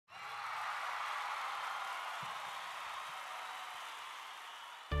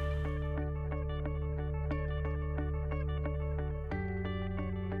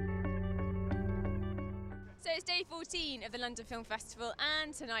So it's day 14 of the London Film Festival,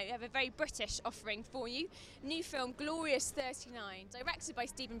 and tonight we have a very British offering for you. New film Glorious 39, directed by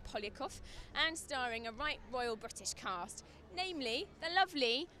Poliakoff and starring a right royal British cast, namely the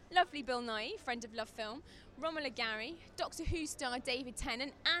lovely Bill Nighy, friend of Love Film, Romola, Garai, Doctor Who star David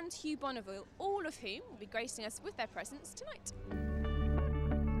Tennant and Hugh Bonneville, all of whom will be gracing us with their presence tonight.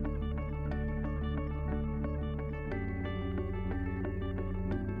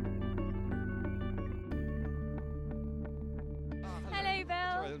 Hello,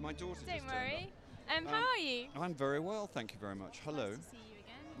 Bill. Sorry, my daughter Don't just worry. turned up. How are you? I'm very well, thank you very much. Hello. Nice to see you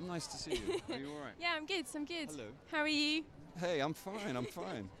again. Nice to see you. Are you all right? Yeah, I'm good. Hello. How are you? Hey, I'm fine.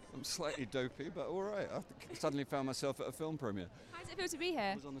 I'm slightly dopey, but all right. I suddenly found myself at a film premiere. How does it feel to be I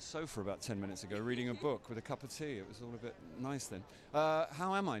here? was on the sofa about 10 minutes ago reading a book with a cup of tea. It was all a bit nice then.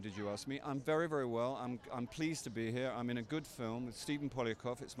 How am I, did you ask me? I'm very, very well. I'm pleased to be here. I'm in a good film with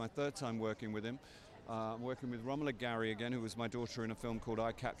Poliakoff. It's my third time working with him. I'm working with Romola Garai again, who was my daughter in a film called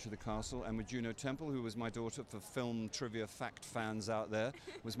I Capture the Castle, and with Juno Temple, who was my daughter, for film trivia fact fans out there,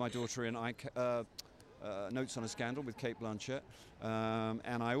 was my daughter in Notes on a Scandal with Kate Blanchett.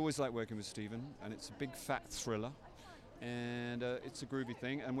 And I always like working with Stephen, and it's a big fat thriller, and it's a groovy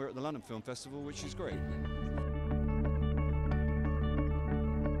thing, and we're at the London Film Festival, which is great.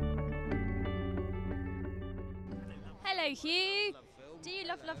 Hello, Hugh. Do you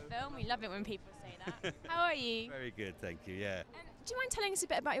love Film? We love it when people say that. How are you? Very good, thank you. Yeah. Do you mind telling us a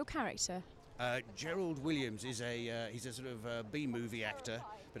bit about your character? Gerald Williams is he's a sort of B-movie actor,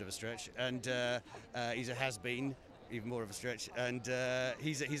 bit of a stretch, and he's a has-been, even more of a stretch, and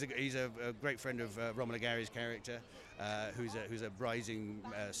he's a great friend of Romola Garai's character, who's a rising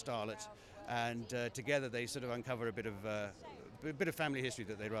starlet, and together they sort of uncover a bit of family history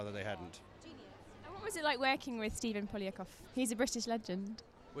that they'd rather they hadn't. And what was it like working with Poliakoff? He's a British legend.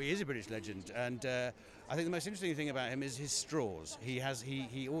 Well, he is a British legend, and I think the most interesting thing about him is his straws.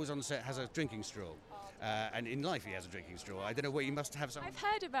 He always on set has a drinking straw, and in life he has a drinking straw. I don't know what he must have. I've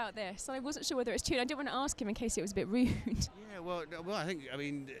heard about this, and I wasn't sure whether it's true. I didn't want to ask him in case it was a bit rude. Yeah, well, I think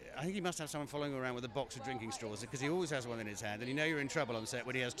he must have someone following him around with a box of drinking straws, because he always has one in his hand, and you know you're in trouble on set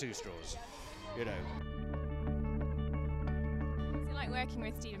when he has two straws, you know. What's it like working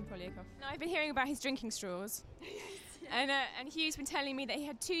with Poliakoff? Now, I've been hearing about his drinking straws. And Hugh's been telling me that he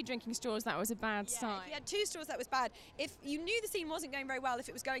had two drinking straws. That was a bad sign. If he had two straws, that was bad. If you knew the scene wasn't going very well, if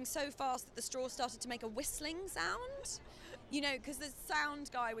it was going so fast that the straw started to make a whistling sound, you know, because the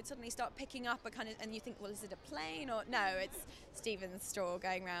sound guy would suddenly start picking up a kind of, and you think, well, is it a plane or no? It's Stephen's straw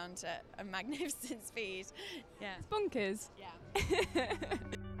going round at a magnificent speed. Yeah, It's bonkers. yeah.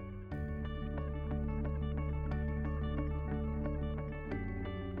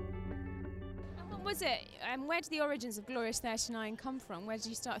 What was it? Where did the origins of Glorious 39 come from? Where did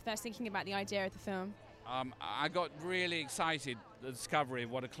you start first thinking about the idea of the film? I got really excited at the discovery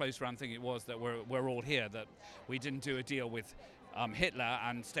of what a close run thing it was that we're all here, that we didn't do a deal with Hitler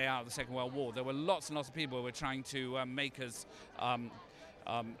and stay out of the Second World War. There were lots and lots of people who were trying to make us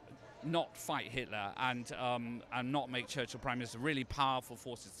not fight Hitler and not make Churchill Prime Minister. Really powerful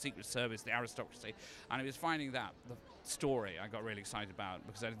forces, the Secret Service, the aristocracy, and it was finding that the story I got really excited about,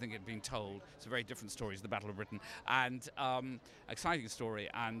 because I didn't think it had been told. It's a very different story to the Battle of Britain, and exciting story,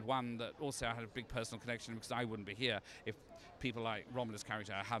 and one that also had a big personal connection, because I wouldn't be here if people like Romola's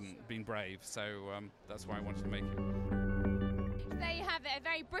character hadn't been brave. So that's why I wanted to make it. There you have it, a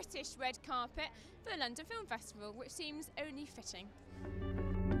very British red carpet for the London Film Festival, which seems only fitting.